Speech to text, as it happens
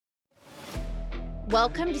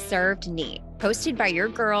Welcome to Served Neat, hosted by your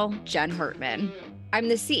girl, Jen Hartman. I'm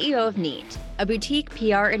the CEO of Neat, a boutique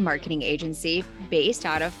PR and marketing agency based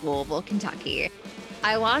out of Louisville, Kentucky.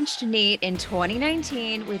 I launched Neat in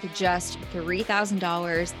 2019 with just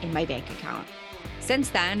 $3,000 in my bank account.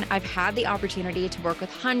 Since then, I've had the opportunity to work with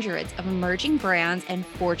hundreds of emerging brands and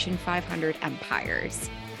Fortune 500 empires.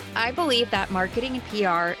 I believe that marketing and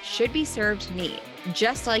PR should be served neat,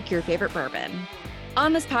 just like your favorite bourbon.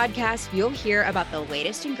 On this podcast, you'll hear about the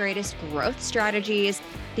latest and greatest growth strategies,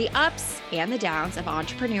 the ups and the downs of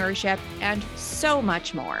entrepreneurship, and so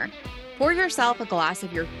much more. Pour yourself a glass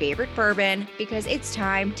of your favorite bourbon because it's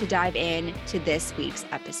time to dive in to this week's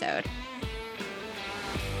episode.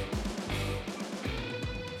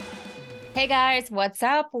 Hey guys, what's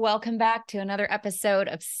up? Welcome back to another episode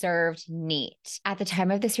of Served Neat. At the time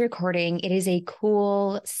of this recording, it is a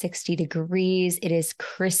cool 60 degrees. It is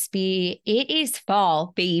crispy. It is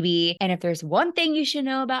fall, baby. And if there's one thing you should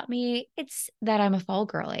know about me, it's that I'm a fall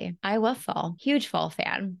girly. I love fall. Huge fall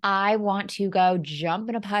fan. I want to go jump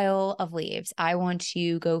in a pile of leaves. I want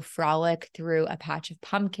to go frolic through a patch of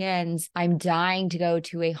pumpkins. I'm dying to go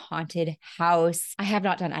to a haunted house. I have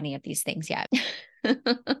not done any of these things yet.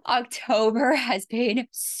 October has been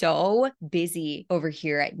so busy over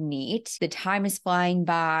here at Neat. The time is flying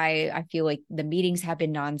by. I feel like the meetings have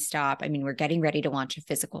been nonstop. I mean, we're getting ready to launch a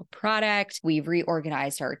physical product. We've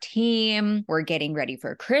reorganized our team. We're getting ready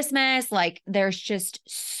for Christmas. Like, there's just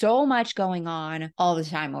so much going on all the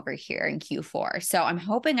time over here in Q4. So I'm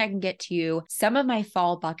hoping I can get to some of my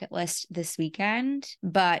fall bucket list this weekend,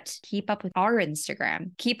 but keep up with our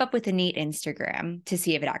Instagram. Keep up with the Neat Instagram to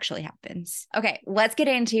see if it actually happens. Okay. Let's get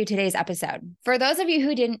into today's episode. For those of you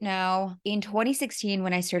who didn't know, in 2016,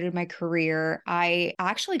 when I started my career, I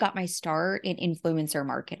actually got my start in influencer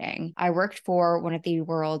marketing. I worked for one of the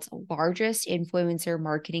world's largest influencer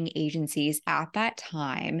marketing agencies at that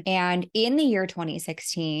time. And in the year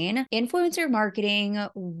 2016, influencer marketing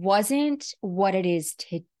wasn't what it is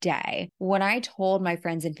today. When I told my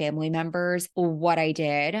friends and family members what I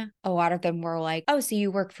did, a lot of them were like, "Oh, so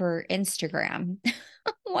you work for Instagram."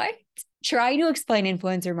 What? Trying to explain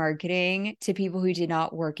influencer marketing to people who did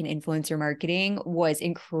not work in influencer marketing was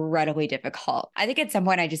incredibly difficult. I think at some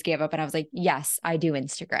point I just gave up and I was like, yes, I do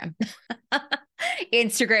Instagram.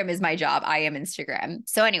 Instagram is my job. I am Instagram.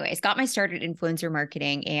 So anyways, got my start at influencer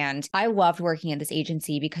marketing, and I loved working at this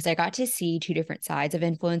agency because I got to see two different sides of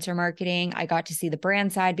influencer marketing. I got to see the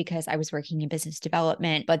brand side because I was working in business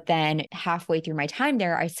development, but then halfway through my time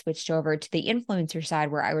there, I switched over to the influencer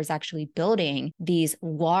side where I was actually building these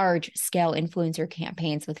large scale influencer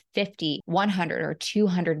campaigns with 50, 100, or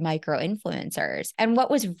 200 micro influencers. And what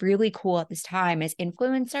was really cool at this time is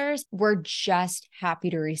influencers were just happy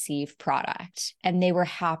to receive product. And they were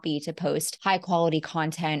happy to post high quality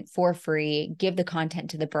content for free, give the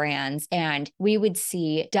content to the brands. And we would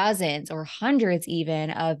see dozens or hundreds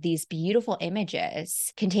even of these beautiful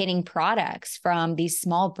images containing products from these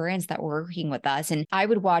small brands that were working with us. And I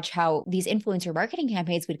would watch how these influencer marketing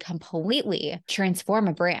campaigns would completely transform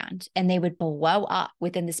a brand, and they would blow up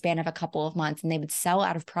within the span of a couple of months, and they would sell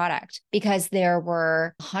out of product because there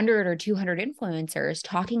were 100 or 200 influencers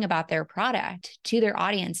talking about their product to their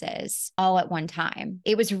audiences all at one time.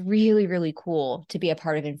 It was really, really cool to be a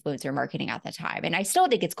part of influencer marketing at the time. And I still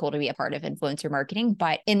think it's cool to be a part of influencer marketing,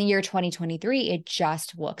 but in the year 2023, it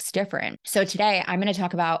just looks different. So today I'm going to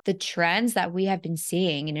talk about the trends that we have been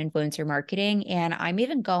seeing in influencer marketing. And I'm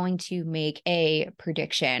even going to make a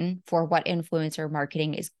prediction for what influencer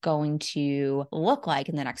marketing is going to look like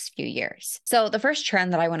in the next few years. So the first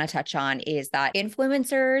trend that I want to touch on is that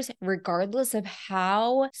influencers, regardless of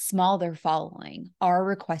how small their following, are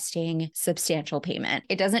requesting substantial payment.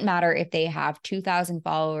 It doesn't matter if they have 2,000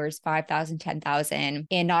 followers, 5,000, 10,000,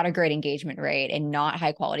 and not a great engagement rate and not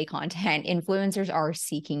high quality content. Influencers are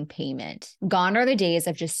seeking payment. Gone are the days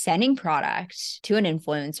of just sending product to an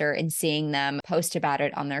influencer and seeing them post about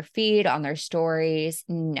it on their feed, on their stories.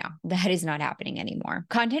 No, that is not happening anymore.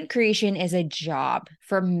 Content creation is a job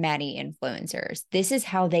for many influencers. This is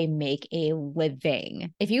how they make a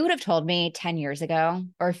living. If you would have told me 10 years ago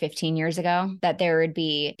or 15 years ago that there would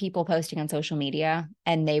be people posting on social media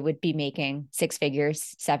and they would be making 6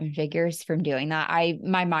 figures, 7 figures from doing that,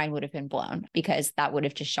 my mind would have been blown because that would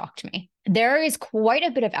have just shocked me. There is quite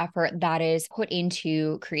a bit of effort that is put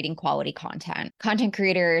into creating quality content. Content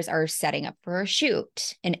creators are setting up for a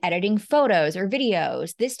shoot and editing photos or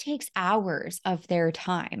videos. This takes hours of their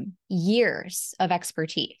time, years of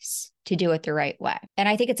expertise to do it the right way. And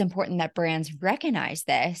I think it's important that brands recognize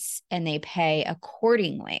this and they pay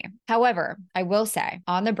accordingly. However, I will say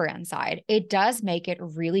on the brand side, it does make it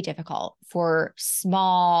really difficult for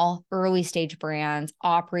small, early stage brands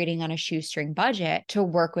operating on a shoestring budget to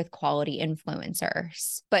work with quality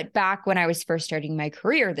influencers. But back when I was first starting my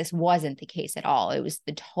career, this wasn't the case at all. It was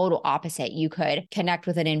the total opposite. You could connect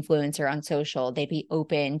with an influencer on social. They'd be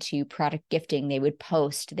open to product gifting. They would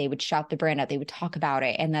post, they would shout the brand out, they would talk about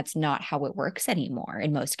it. And that's not how it works anymore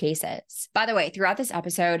in most cases. By the way, throughout this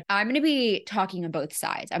episode, I'm going to be talking on both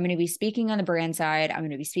sides. I'm going to be speaking on the brand side. I'm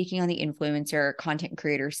going to be speaking on the influencer content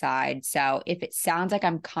creator side. So if it sounds like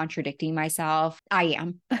I'm contradicting myself, I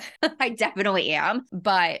am. I definitely am.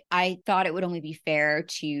 But I thought it would only be fair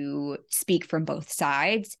to speak from both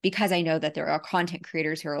sides because I know that there are content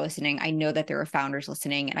creators who are listening. I know that there are founders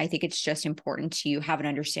listening. And I think it's just important to have an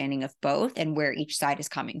understanding of both and where each side is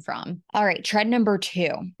coming from. All right, trend number 2.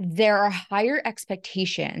 There are higher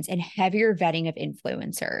expectations and heavier vetting of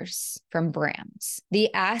influencers from brands.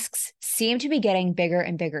 The asks seem to be getting bigger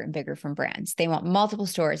and bigger and bigger from brands. They want multiple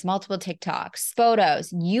stories, multiple TikToks,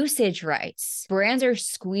 photos, usage rights. Brands are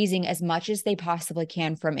squeezing as much as they possibly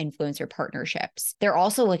can from influencer partnerships. They're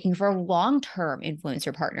also looking for long-term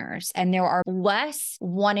influencer partners, and there are less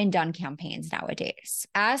one-and-done campaigns nowadays.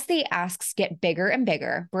 As the asks get bigger and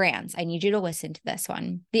bigger, brands, I need you to listen to this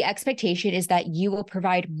one. The expectation is that you will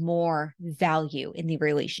provide more value in the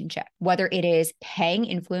relationship, whether it is paying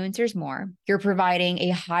influencers more, you're providing a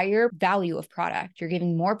higher value of product, you're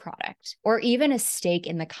giving more product, or even a stake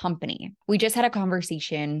in the company. We just had a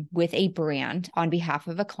conversation with a brand on behalf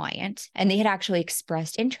of a client, and they had actually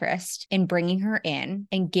expressed interest in bringing her in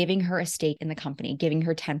and giving her a stake in the company, giving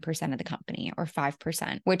her 10% of the company or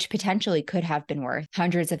 5%, which potentially could have been worth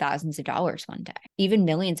hundreds of thousands of dollars one day, even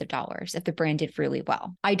millions of dollars if the brand did really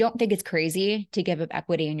well. I don't think it's crazy to give up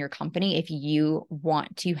equity in your company if you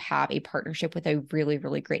want to have a partnership with a really,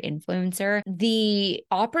 really great influencer. The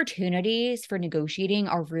opportunities for negotiating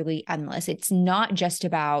are really endless. It's not just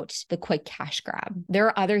about the quick cash grab. There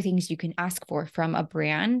are other things you can ask for from a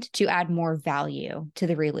brand to add more value to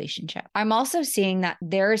the relationship. I'm also seeing that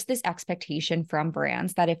there's this expectation from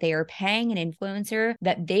brands that if they are paying an influencer,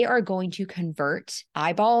 that they are going to convert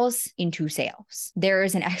eyeballs into sales. There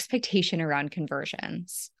is an expectation around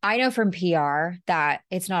conversions. I know from PR that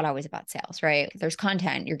it's not always about sales, right? There's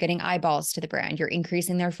content, you're getting eyeballs to the brand, you're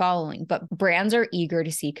increasing their following, but brands are eager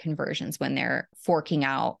to see conversions when they're forking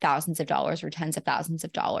out thousands of dollars or tens of thousands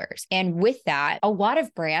of dollars. And with that, a lot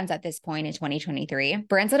of brands at this point in 2023,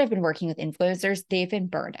 brands that have been working with influencers, they've been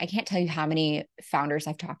burned. I can't tell you how many founders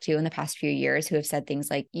I've talked to in the past few years who have said things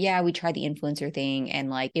like, yeah, we tried the influencer thing and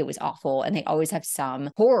like it was awful. And they always have some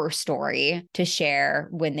horror story to share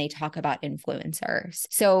when they talk about influencers.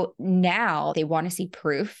 So now they want to see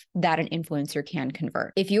proof that an influencer can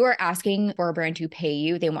convert. If you are asking for a brand to pay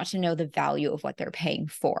you, they want to know the value of what they're paying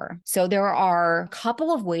for. So there are a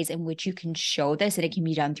couple of ways in which you can show this, and it can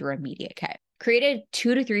be done through a media kit. Create a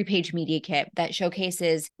 2 to 3 page media kit that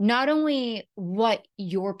showcases not only what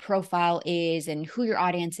your profile is and who your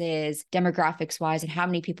audience is, demographics wise, and how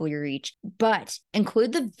many people you reach, but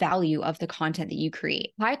include the value of the content that you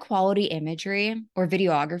create. High quality imagery or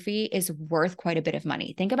videography is worth quite a bit of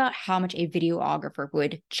money. Think about how much a videographer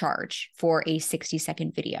would charge for a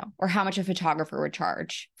 60-second video, or how much a photographer would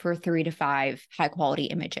charge for 3 to 5 high quality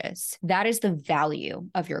images. That is the value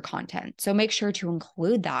of your content. So make sure to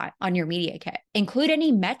include that on your media kit. Include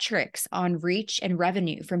any metrics on reach and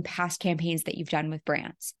revenue from past campaigns that you've done with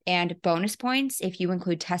brands. And bonus points if you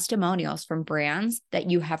include testimonials from brands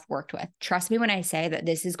that you have worked with. Trust me when I say that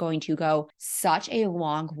this is going to go such a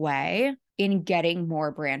long way in getting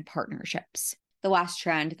more brand partnerships. The last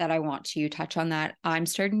trend that I want to touch on that I'm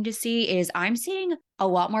starting to see is I'm seeing a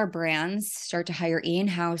lot more brands start to hire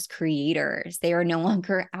in-house creators. They are no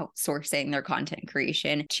longer outsourcing their content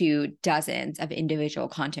creation to dozens of individual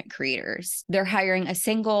content creators. They're hiring a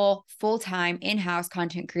single full-time in-house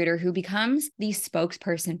content creator who becomes the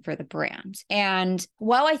spokesperson for the brand. And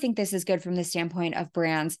while I think this is good from the standpoint of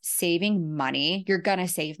brands saving money, you're going to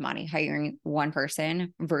save money hiring one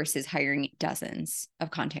person versus hiring dozens of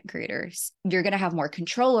content creators. You're going to have more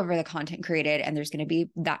control over the content created, and there's going to be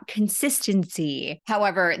that consistency.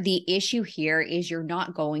 However, the issue here is you're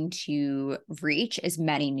not going to reach as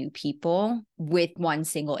many new people with one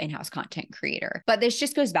single in-house content creator. But this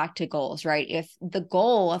just goes back to goals, right? If the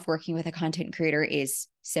goal of working with a content creator is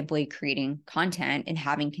simply creating content and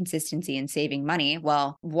having consistency and saving money,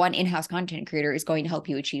 well, one in-house content creator is going to help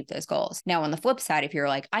you achieve those goals. Now, on the flip side, if you're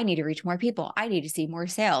like, I need to reach more people, I need to see more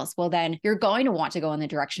sales, well, then you're going to want to go in the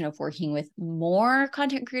direction of working with more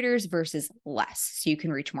content creators versus less so you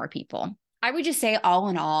can reach more people. I would just say, all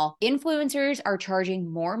in all, influencers are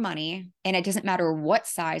charging more money, and it doesn't matter what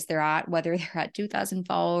size they're at, whether they're at 2,000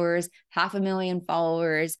 followers, 500,000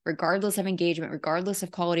 followers, regardless of engagement, regardless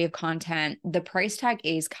of quality of content, the price tag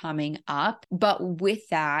is coming up. But with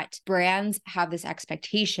that, brands have this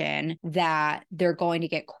expectation that they're going to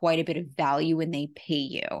get quite a bit of value when they pay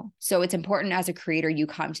you. So it's important as a creator, you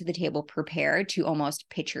come to the table prepared to almost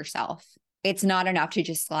pitch yourself. It's not enough to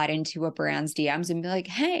just slide into a brand's DMs and be like,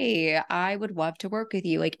 hey, I would love to work with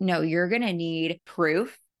you. Like, no, you're going to need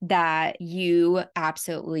proof that you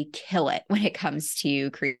absolutely kill it when it comes to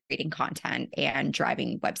creating content and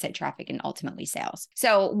driving website traffic and ultimately sales.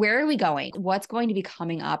 So where are we going? What's going to be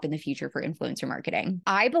coming up in the future for influencer marketing?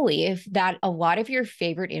 I believe that a lot of your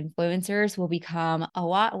favorite influencers will become a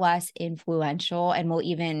lot less influential and will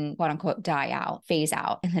even, quote unquote, die out, phase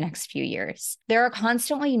out in the next few years. There are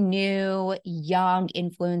constantly new, young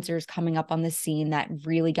influencers coming up on the scene that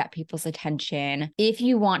really get people's attention. If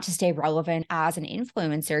you want to stay relevant as an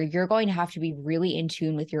influencer, you're going to have to be really in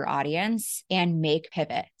tune with your audience and make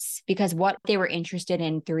pivots, because what they were interested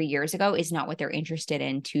in 3 years ago is not what they're interested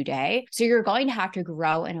in today. So you're going to have to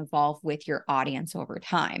grow and evolve with your audience over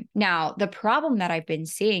time. Now, the problem that I've been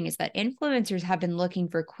seeing is that influencers have been looking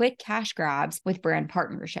for quick cash grabs with brand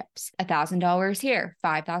partnerships. $1,000 here,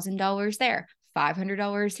 $5,000 there,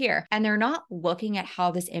 $500 here. And they're not looking at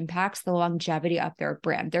how this impacts the longevity of their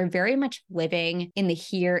brand. They're very much living in the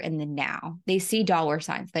here and the now. They see dollar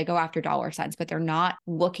signs, they go after dollar signs, but they're not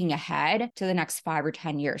looking ahead to the next 5 or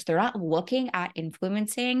 10 years. They're not looking at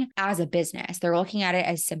influencing as a business. They're looking at it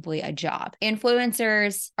as simply a job.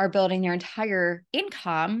 Influencers are building their entire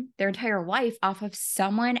income, their entire life off of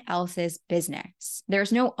someone else's business.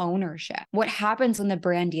 There's no ownership. What happens when the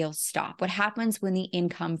brand deals stop? What happens when the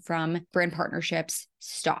income from brand partnerships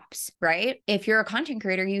stops, right? If you're a content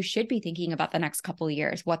creator, you should be thinking about the next couple of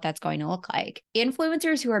years, what that's going to look like.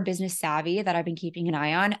 Influencers who are business savvy that I've been keeping an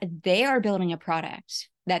eye on, they are building a product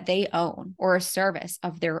that they own or a service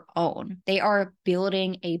of their own. They are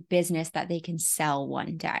building a business that they can sell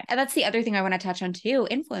one day. And that's the other thing I want to touch on too,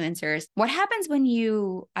 influencers. What happens when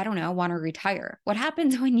you, I don't know, want to retire? What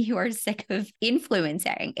happens when you are sick of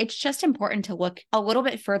influencing? It's just important to look a little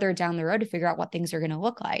bit further down the road to figure out what things are going to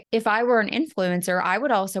look like. If I were an influencer, I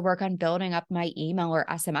would also work on building up my email or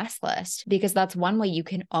SMS list, because that's one way you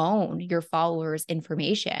can own your followers'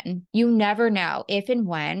 information. You never know if and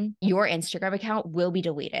when your Instagram account will be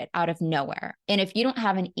deleted out of nowhere. And if you don't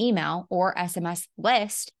have an email or SMS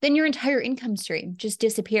list, then your entire income stream just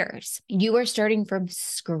disappears. You are starting from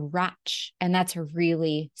scratch, and that's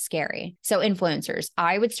really scary. So influencers,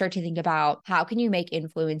 I would start to think about, how can you make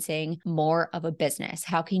influencing more of a business?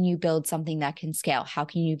 How can you build something that can scale? How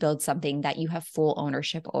can you build something that you have full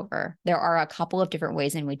ownership over? There are a couple of different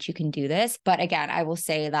ways in which you can do this. But again, I will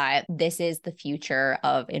say that this is the future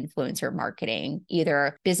of influencer marketing.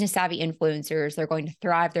 Either business savvy influencers, they're going to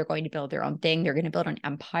thrive, they're going to build their own thing, they're going to build an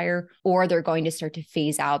empire, or they're going to start to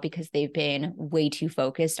phase out because they've been way too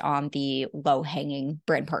focused on the low-hanging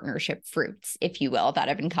brand partnership fruits, if you will, that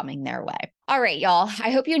have been coming their way. All right, y'all. I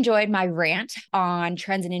hope you enjoyed my rant on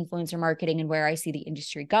trends in influencer marketing and where I see the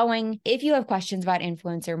industry going. If you have questions about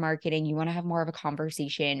influencer marketing, you want to have more of a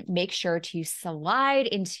conversation, make sure to slide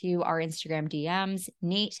into our Instagram DMs,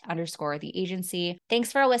 Nate_the agency.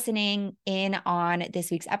 Thanks for listening in on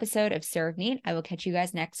this week's episode of Serve Neat. I will catch you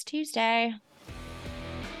guys next Tuesday.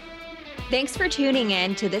 Thanks for tuning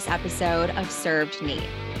in to this episode of Served Neat.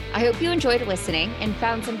 I hope you enjoyed listening and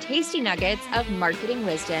found some tasty nuggets of marketing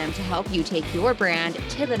wisdom to help you take your brand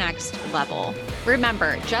to the next level.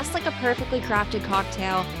 Remember, just like a perfectly crafted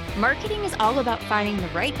cocktail, marketing is all about finding the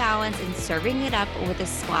right balance and serving it up with a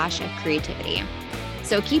splash of creativity.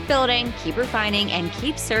 So keep building, keep refining, and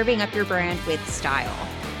keep serving up your brand with style.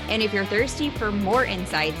 And if you're thirsty for more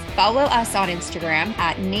insights, follow us on Instagram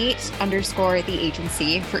at Nate_the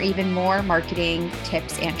agency for even more marketing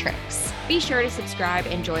tips and tricks. Be sure to subscribe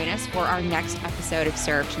and join us for our next episode of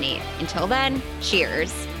Served Neat. Until then,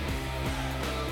 cheers.